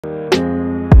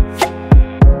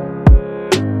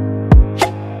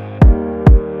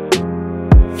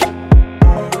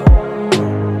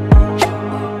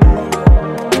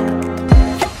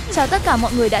tất cả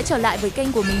mọi người đã trở lại với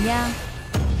kênh của mình nha.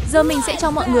 Giờ mình sẽ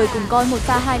cho mọi người cùng coi một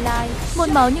pha highlight. Một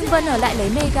máu nhưng Vân ở lại lấy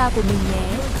Mega của mình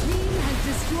nhé.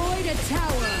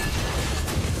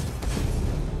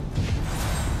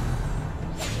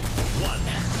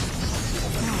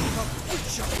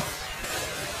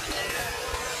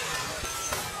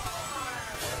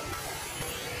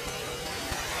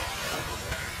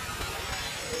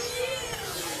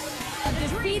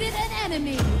 Defeated an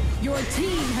enemy. Your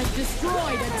team has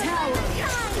destroyed a tower.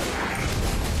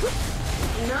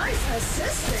 Nice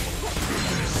assisting.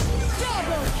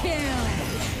 Double kill.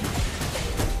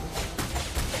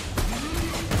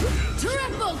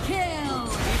 Triple kill.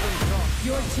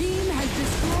 Your team has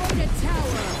destroyed a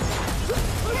tower.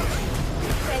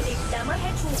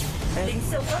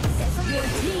 Your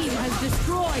team has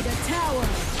destroyed a tower.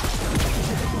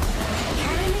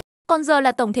 Còn giờ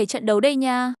là tổng thể trận đấu đây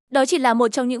nha. Đó chỉ là một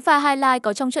trong những pha highlight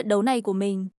có trong trận đấu này của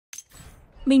mình.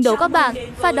 Mình đố các bạn,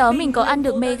 pha đó mình có ăn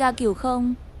được Megakill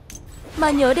không?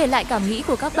 Mà nhớ để lại cảm nghĩ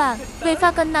của các bạn về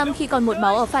pha cân 5 khi còn một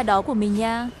máu ở pha đó của mình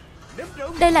nha.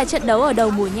 Đây là trận đấu ở đầu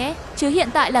mùa nhé, chứ hiện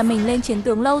tại là mình lên chiến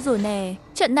tướng lâu rồi nè.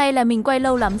 Trận này là mình quay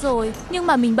lâu lắm rồi, nhưng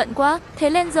mà mình bận quá, thế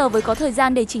nên giờ mới có thời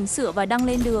gian để chỉnh sửa và đăng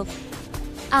lên được.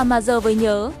 À mà giờ với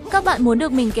nhớ, các bạn muốn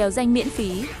được mình kéo danh miễn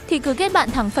phí thì cứ kết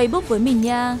bạn thẳng Facebook với mình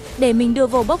nha, để mình đưa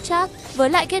vô box chat. Với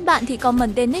lại kết bạn thì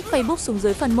comment tên nick Facebook xuống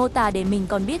dưới phần mô tả để mình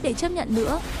còn biết để chấp nhận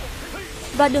nữa.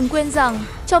 Và đừng quên rằng,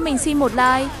 cho mình xin một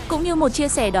like cũng như một chia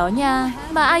sẻ đó nha.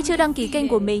 Mà ai chưa đăng ký kênh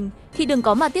của mình thì đừng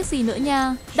có mà tiếc gì nữa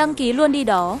nha. Đăng ký luôn đi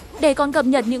đó, để còn cập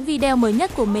nhật những video mới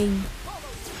nhất của mình.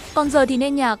 Còn giờ thì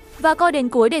nên nhạc và coi đến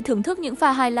cuối để thưởng thức những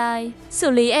pha highlight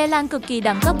xử lý Eland'or cực kỳ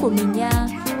đẳng cấp của mình nha.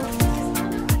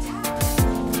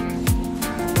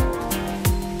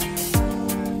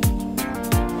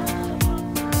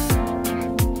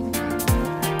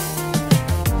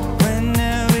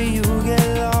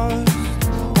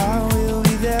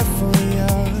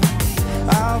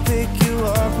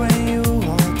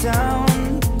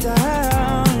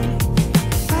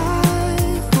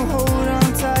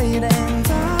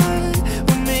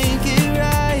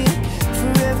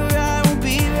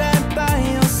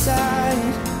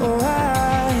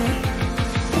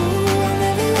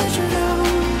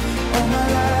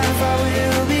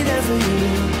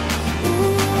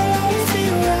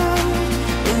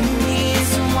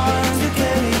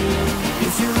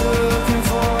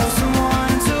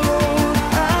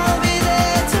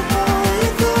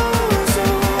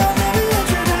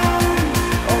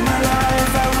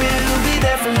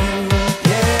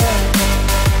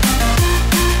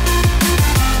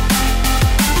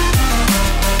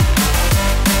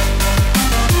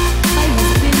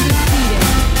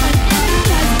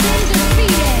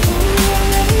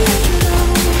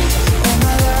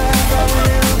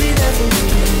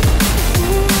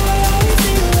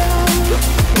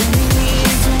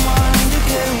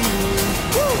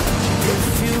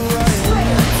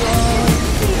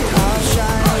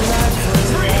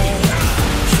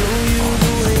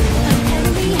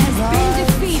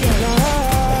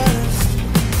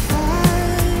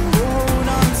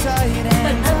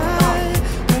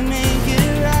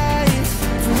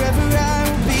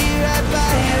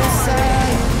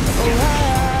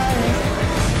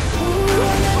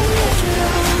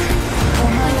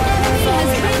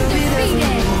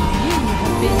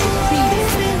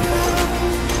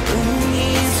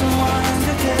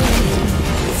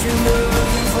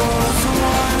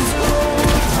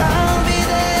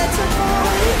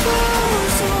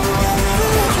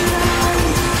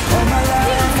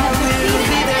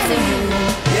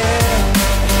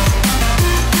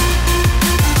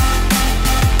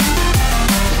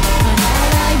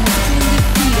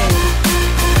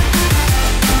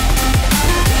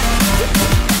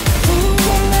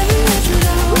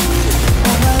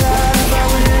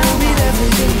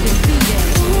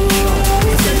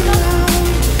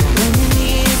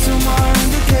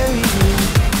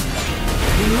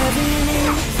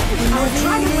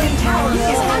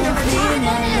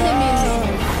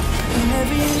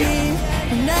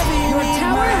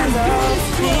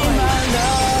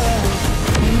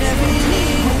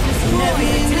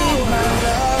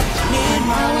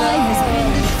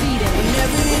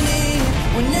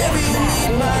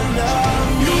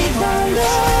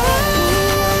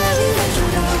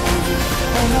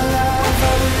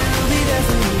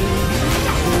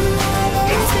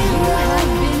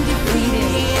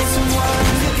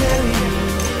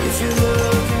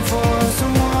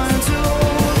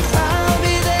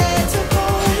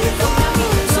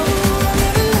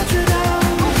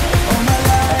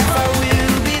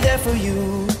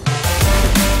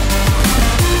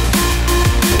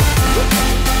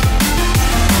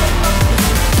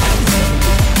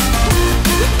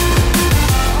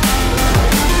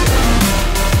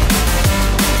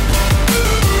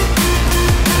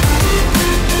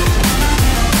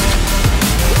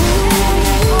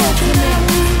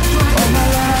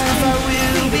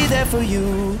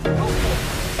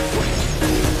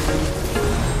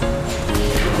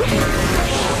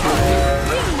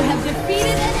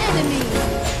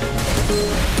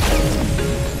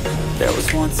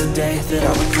 once a day that I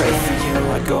would pray for you.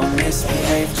 I'd go and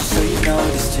misbehave just so you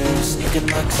notice too. Sneaking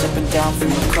looks up and down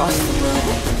from across the room.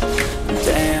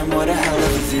 Damn, what a hell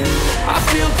of a view. I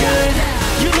feel good,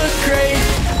 you look great,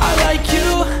 I like you,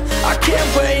 I can't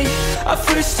wait. A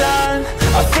first time,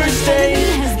 a first date,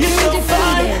 you're so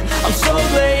fine, I'm so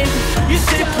late. You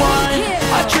sip wine,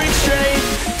 I drink straight.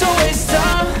 Don't waste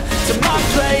time to my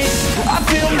place. I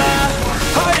feel my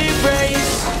heart erase.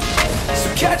 So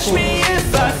catch me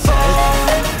if I fall.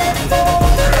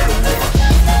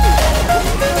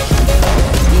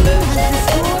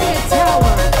 Destroy a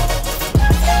tower.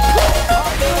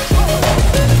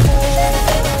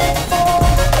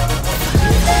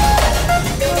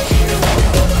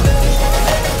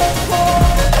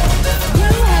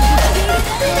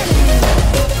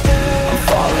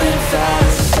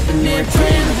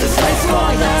 Praying that this night's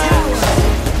gonna last.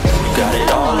 You got it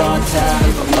all on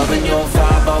tap. I'm loving your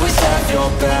vibe, always have your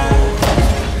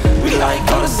back. We like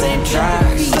all the same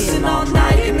tracks. Listen all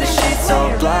night in the sheets all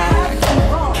black.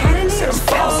 Said I'm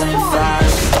falling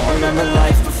fast. Don't remember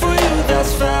life before you,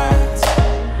 that's fact.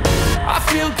 I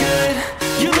feel good,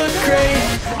 you look great,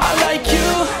 I like you,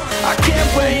 I can't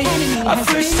wait. A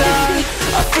first time,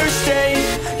 a first date,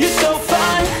 you're so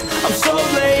fine, I'm so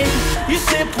late. You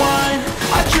sip wine,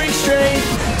 I drink straight.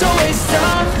 Don't waste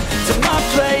time to my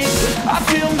place. I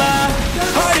feel my